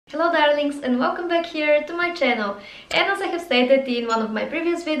Hello darlings, and welcome back here to my channel. And as I have stated in one of my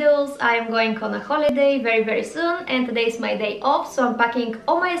previous videos, I am going on a holiday very soon, and today is my day off, so I'm packing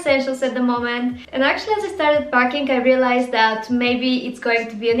all my essentials at the moment. And actually, as I started packing, I realized that maybe it's going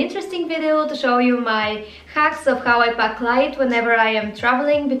to be an interesting video to show you my hacks of how I pack light whenever I am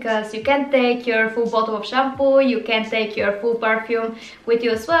traveling, because you can't take your full bottle of shampoo, you can't take your full perfume with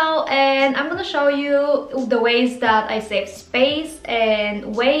you as well. And I'm gonna show you the ways that I save space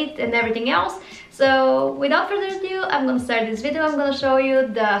and weight and everything else. So without further ado, I'm gonna start this video. I'm gonna show you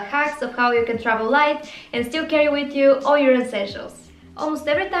the hacks of how you can travel light and still carry with you all your essentials. Almost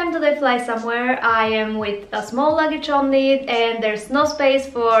every time that I fly somewhere, I am with a small luggage only, and there's no space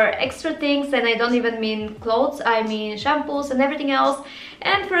for extra things, and I don't even mean clothes, I mean shampoos and everything else.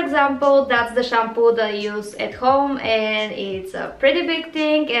 And for example, that's the shampoo that I use at home, and it's a pretty big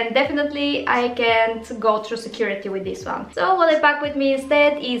thing, and definitely I can't go through security with this one. So what I pack with me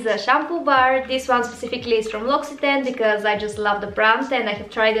instead is a shampoo bar. This one specifically is from L'Occitane because I just love the brand and I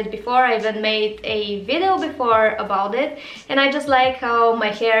have tried it before. I even made a video before about it, and I just like how my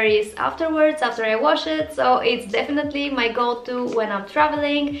hair is afterwards, after I wash it. So it's definitely my go-to when I'm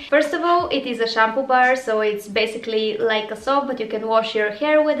traveling. First of all, it is a shampoo bar, so it's basically like a soap, but you can wash your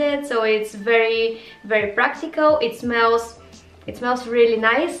hair with it, so it's very practical. It smells really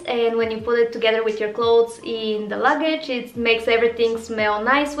nice, and when you put it together with your clothes in the luggage, it makes everything smell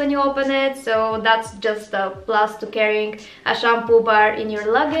nice when you open it. So that's just a plus to carrying a shampoo bar in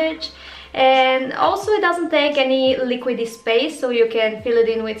your luggage. And also it doesn't take any liquidy space, so you can fill it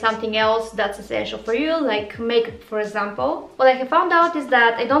in with something else that's essential for you, like makeup for example. What I have found out is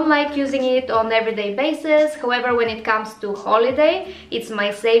that I don't like using it on everyday basis. However, when it comes to holiday, it's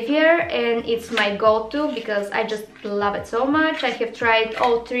my savior and it's my go-to because I just love it so much. I have tried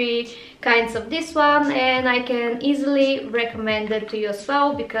all three kinds of this one, and I can easily recommend it to you as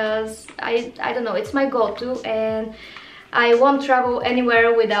well because I don't know, it's my go-to, and I won't travel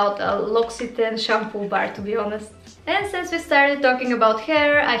anywhere without a L'Occitane shampoo bar, to be honest. And since we started talking about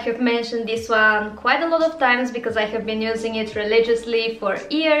hair, I have mentioned this one quite a lot of times because I have been using it religiously for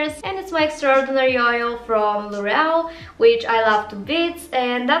years, and it's my extraordinary oil from L'Oreal, which I love to bits,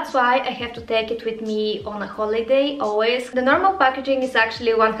 and that's why I have to take it with me on a holiday always. The normal packaging is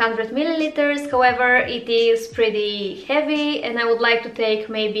actually 100 milliliters, however it is pretty heavy and I would like to take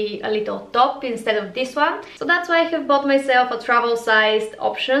maybe a little top instead of this one. So that's why I have bought myself a travel sized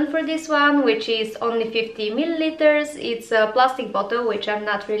option for this one, which is only 50 milliliters. It's a plastic bottle, which I'm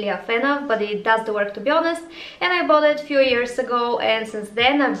not really a fan of, but it does the work, to be honest. And I bought it a few years ago, and since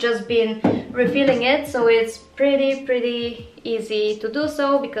then I've just been refilling it, so it's pretty easy to do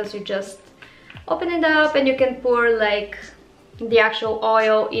so because you just open it up and you can pour like the actual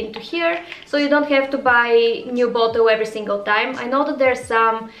oil into here, so you don't have to buy new bottle every single time. I know that there's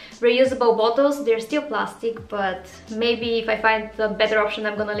some reusable bottles, they're still plastic, but maybe if I find a better option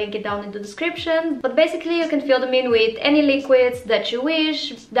I'm gonna link it down in the description. But basically you can fill them in with any liquids that you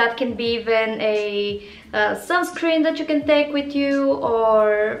wish. That can be even a sunscreen that you can take with you,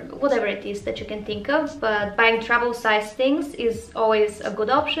 or whatever it is that you can think of, but buying travel size things is always a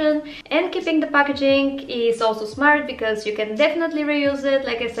good option. And keeping the packaging is also smart because you can definitely reuse it.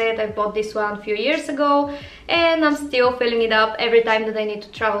 Like I said, I bought this one a few years ago and I'm still filling it up every time that I need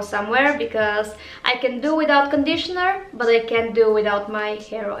to travel somewhere, because I can do without conditioner, but I can't do without my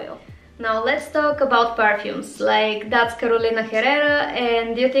hair oil. Now let's talk about perfumes. Like, that's Carolina Herrera,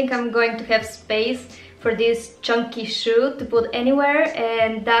 and do you think I'm going to have space for this chunky shoe to put anywhere?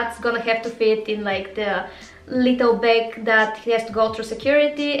 And that's gonna have to fit in like the little bag that has to go through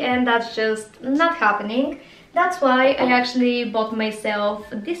security, and that's just not happening. That's why I actually bought myself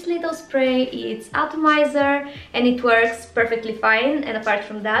this little spray. It's atomizer and it works perfectly fine, and apart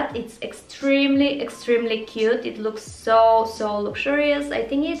from that it's extremely cute. It looks so luxurious. I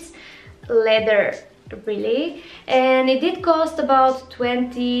think it's leather, really, and it did cost about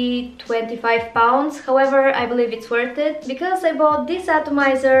 20-25 pounds. However, I believe it's worth it because I bought this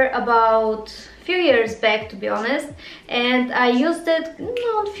atomizer about a few years back, to be honest, and I used it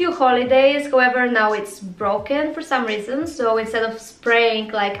on a few holidays. However, now it's broken for some reason, so instead of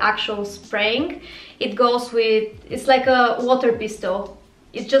spraying like actual spraying, it goes with, it's like a water pistol.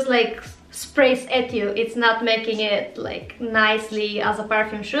 It just like sprays at you. It's not making it like nicely as a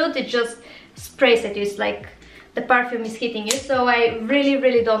perfume should, it just sprays at you. It's like the perfume is hitting you. So I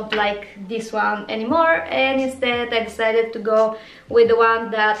really don't like this one anymore, and instead I decided to go with the one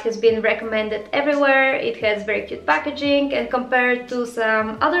that has been recommended everywhere. It has very cute packaging, and compared to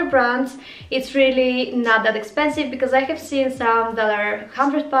some other brands, it's really not that expensive, because I have seen some that are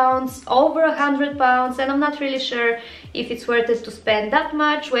 £100, over £100, and I'm not really sure if it's worth it to spend that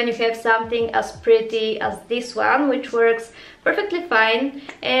much when you have something as pretty as this one, which works perfectly fine.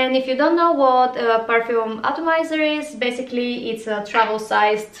 And if you don't know what a perfume atomizer is, basically it's a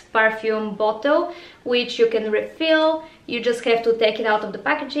travel-sized perfume bottle which you can refill. You just have to take it out of the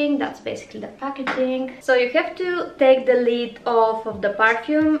packaging. That's basically the packaging. So you have to take the lid off of the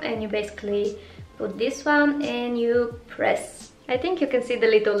perfume, and you basically put this one and you press. I think you can see the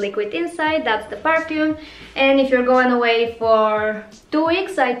little liquid inside, that's the perfume. And if you're going away for 2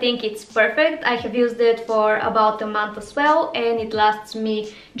 weeks, I think it's perfect. I have used it for about a month as well, and it lasts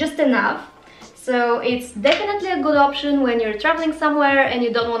me just enough. So it's definitely a good option when you're traveling somewhere and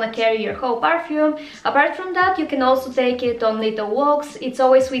you don't want to carry your whole perfume. Apart from that, you can also take it on little walks. It's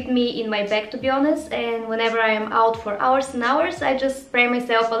always with me in my bag, to be honest, and whenever I am out for hours and hours, I just spray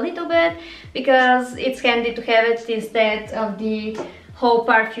myself a little bit, because it's handy to have it instead of the whole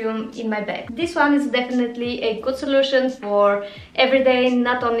perfume in my bag. This one is definitely a good solution for every day,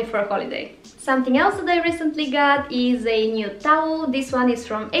 not only for a holiday. Something else that I recently got is a new towel. This one is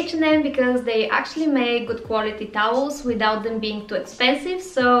from H&M, because they actually make good quality towels without them being too expensive,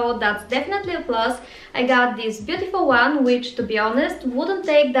 so that's definitely a plus. I got this beautiful one, which, to be honest, wouldn't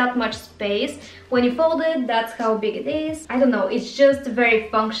take that much space. When you fold it, that's how big it is. I don't know, it's just very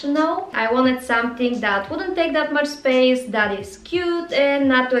functional. I wanted something that wouldn't take that much space, that is cute and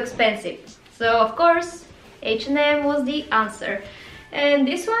not too expensive. So of course, H&M was the answer. And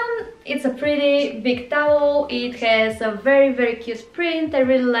this one, it's a pretty big towel. It has a very cute print. I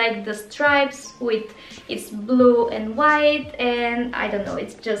really like the stripes with its blue and white, and I don't know,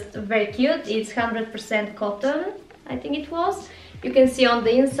 it's just very cute. It's 100% cotton, I think it was. You can see on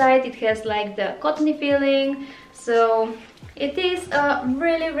the inside it has like the cottony feeling, so it is a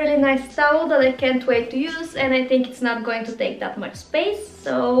really nice towel that I can't wait to use, and I think it's not going to take that much space,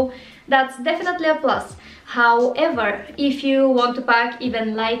 so that's definitely a plus. However, if you want to pack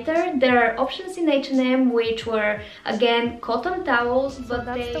even lighter, there are options in H&M which were again cotton towels, but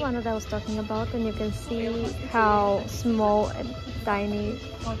that's the one that I was talking about, and you can see how small and tiny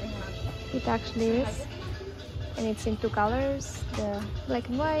it actually is. And it's in 2 colors, the black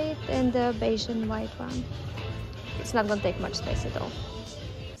and white and the beige and white one. It's not gonna take much space at all.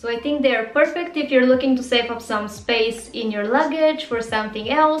 So I think they are perfect if you're looking to save up some space in your luggage for something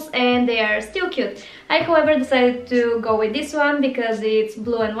else, and they are still cute. I, however, decided to go with this one because it's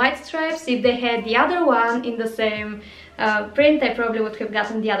blue and white stripes. If they had the other one in the same print, I probably would have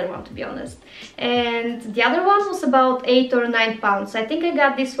gotten the other one, to be honest. And the other one was about 8 or 9 pounds. I think I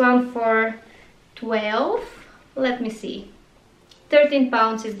got this one for 12. Let me see. 13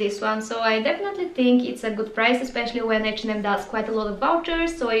 pounds is this one, so I definitely think it's a good price, especially when H&M does quite a lot of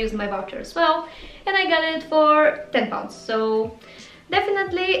vouchers, so I used my voucher as well, and I got it for 10 pounds, so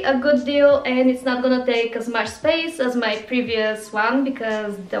definitely a good deal, and it's not gonna take as much space as my previous one,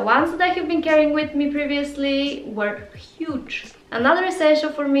 because the ones that I have been carrying with me previously were huge. Another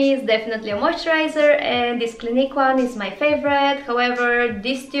essential for me is definitely a moisturizer, and this Clinique one is my favorite. However,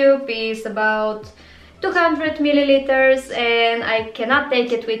 this tube is about 200 milliliters, and I cannot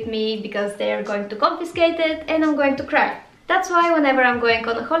take it with me because they are going to confiscate it and I'm going to cry. That's why whenever I'm going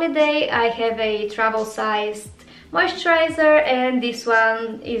on a holiday, I have a travel-sized moisturizer, and this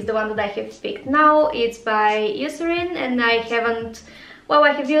one is the one that I have picked now. It's by Eucerin, and I haven't... Well,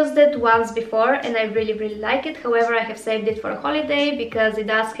 I have used it once before and I really like it. However, I have saved it for a holiday because it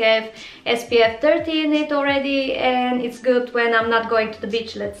does have SPF 30 in it already, and it's good when I'm not going to the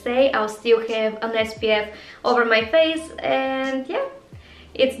beach, let's say. I'll still have an SPF over my face, and yeah,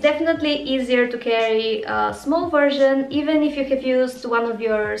 it's definitely easier to carry a small version. Even if you have used one of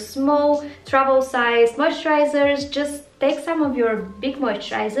your small travel-sized moisturizers, just take some of your big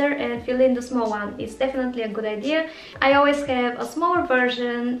moisturizer and fill in the small one. It's definitely a good idea. I always have a smaller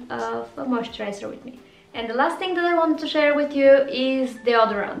version of a moisturizer with me. And the last thing that I wanted to share with you is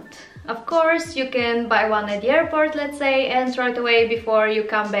deodorant. Of course, you can buy one at the airport, let's say, and throw it away before you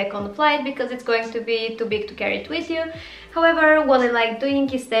come back on the flight because it's going to be too big to carry it with you. However, what I like doing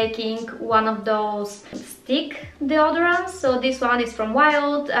is taking one of those stick deodorants. So this one is from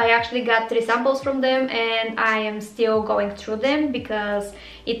Wild. I actually got 3 samples from them and I am still going through them because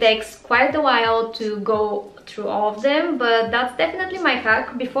it takes quite a while to go through all of them, but that's definitely my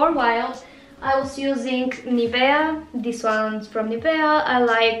hack. Before Wild, I was using Nivea. This one's from Nivea. I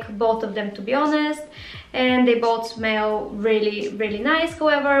like both of them, to be honest, and they both smell really nice.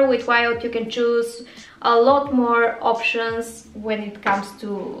 However, with Wild you can choose a lot more options when it comes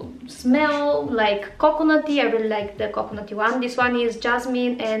to smell, like coconutty. I really like the coconutty one. This one is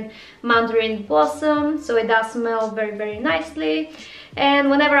jasmine and mandarin blossom, so it does smell very nicely. And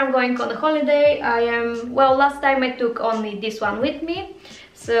whenever I'm going on a holiday, well, last time I took only this one with me,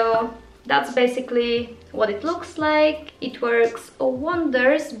 so that's basically what it looks like. It works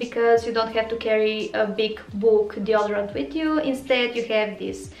wonders because you don't have to carry a big bulk deodorant with you. Instead, you have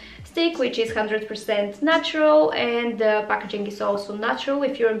this stick, which is 100% natural, and the packaging is also natural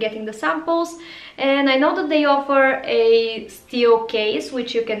if you're getting the samples. And I know that they offer a steel case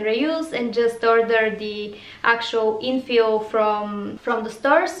which you can reuse and just order the actual infill from the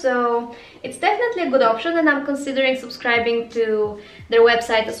store, so it's definitely a good option, and I'm considering subscribing to their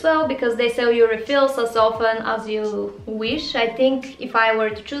website as well because they sell you refills as often as you wish. I think if I were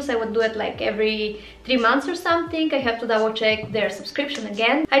to choose, I would do it like every 3 months or something. I have to double check their subscription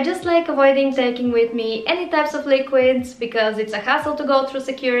again. I just like avoiding taking with me any types of liquids because it's a hassle to go through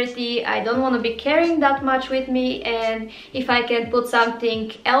security. I don't want to be carrying that much with me, and if I can put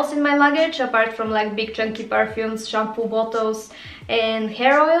something else in my luggage apart from like big chunky perfumes, shampoo bottles and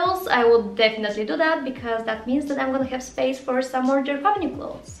hair oils, I would definitely do that because that means that I'm gonna have space for some more Gervais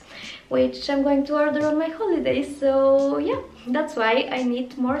clothes, which I'm going to order on my holidays. So yeah, that's why I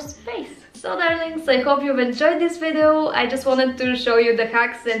need more space. So darlings, I hope you've enjoyed this video. I just wanted to show you the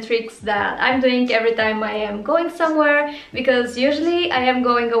hacks and tricks that I'm doing every time I am going somewhere, because usually I am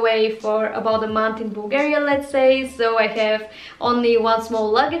going away for about a month in Bulgaria, let's say, so I have only one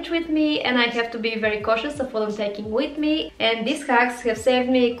small luggage with me and I have to be very cautious of what I'm taking with me, and these hacks have saved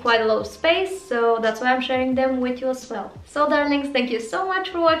me quite a lot of space, so that's why I'm sharing them with you as well. So darlings, thank you so much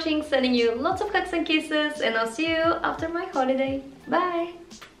for watching, sending you lots of hugs and kisses, and I'll see you after my holiday. Bye!